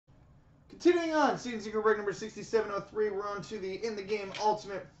Continuing on, Season Secret break number 6703. We're on to the In the Game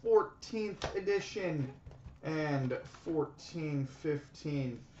Ultimate 14th edition and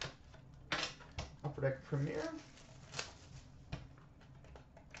 14-15 Upper Deck Premier.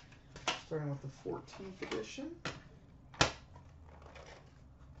 Starting with the 14th edition.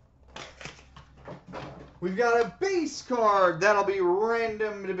 We've got a base card that'll be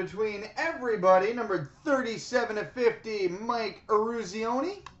randomed between everybody. Numbered 37 of 50, Mike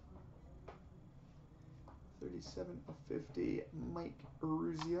Eruzione. 37 of 50, Mike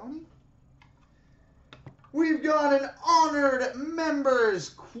Eruzione. We've got an Honored Members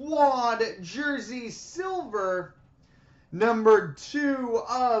Quad Jersey Silver, numbered 2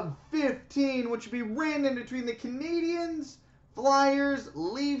 of 15, which would be random between the Canadiens, Flyers,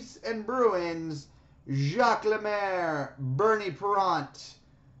 Leafs, and Bruins. Jacques Lemaire, Bernie Parent,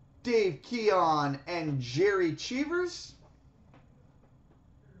 Dave Keon, and Jerry Cheevers.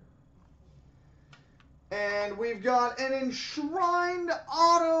 And we've got an Enshrined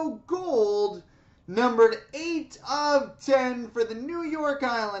Auto Gold, numbered 8 of 10 for the New York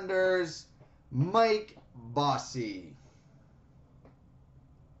Islanders, Mike Bossy.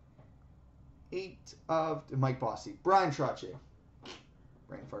 Mike Bossy. Brian Trottier.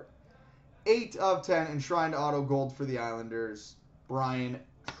 Brain fart. 8 of 10 Enshrined Auto Gold for the Islanders, Brian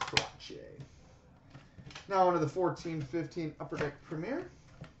Trottier. Now on to the 14-15 Upper Deck Premier.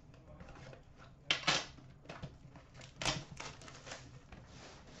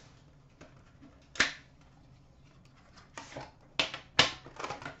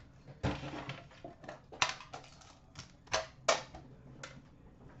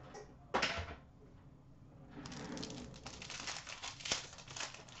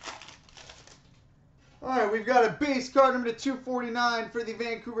 All right, we've got a base card number 249 for the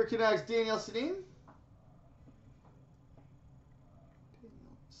Vancouver Canucks, Daniel Sedin.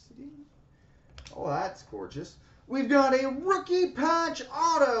 Oh, that's gorgeous. We've got a rookie patch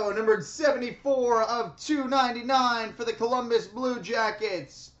auto, numbered 74 of 299 for the Columbus Blue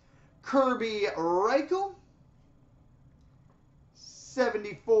Jackets, Kirby Reichel.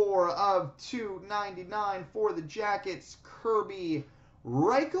 74 of 299 for the Jackets, Kirby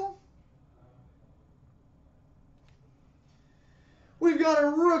Reichel. We've got a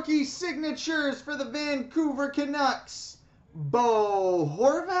rookie signatures for the Vancouver Canucks, Bo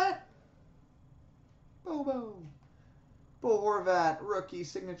Horvat. Bo Horvat, rookie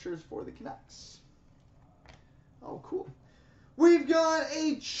signatures for the Canucks. Oh, cool. We've got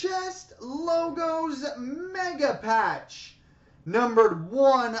a Chest Logos Mega Patch, numbered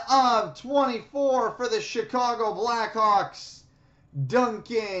 1 of 24 for the Chicago Blackhawks,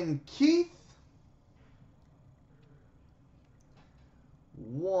 Duncan Keith.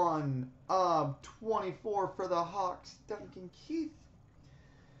 1 of 24 for the Hawks, Duncan Keith.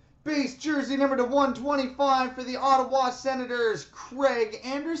 Base jersey number 125 for the Ottawa Senators, Craig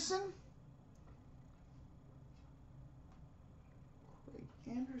Anderson.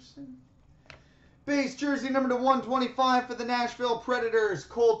 Base jersey number 125 for the Nashville Predators,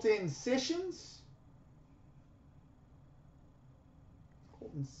 Colton Sissons.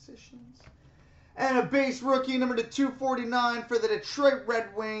 And a base rookie number 249 for the Detroit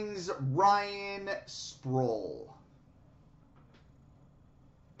Red Wings, Ryan Sproul.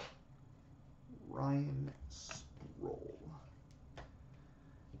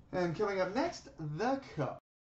 And coming up next, the Cup.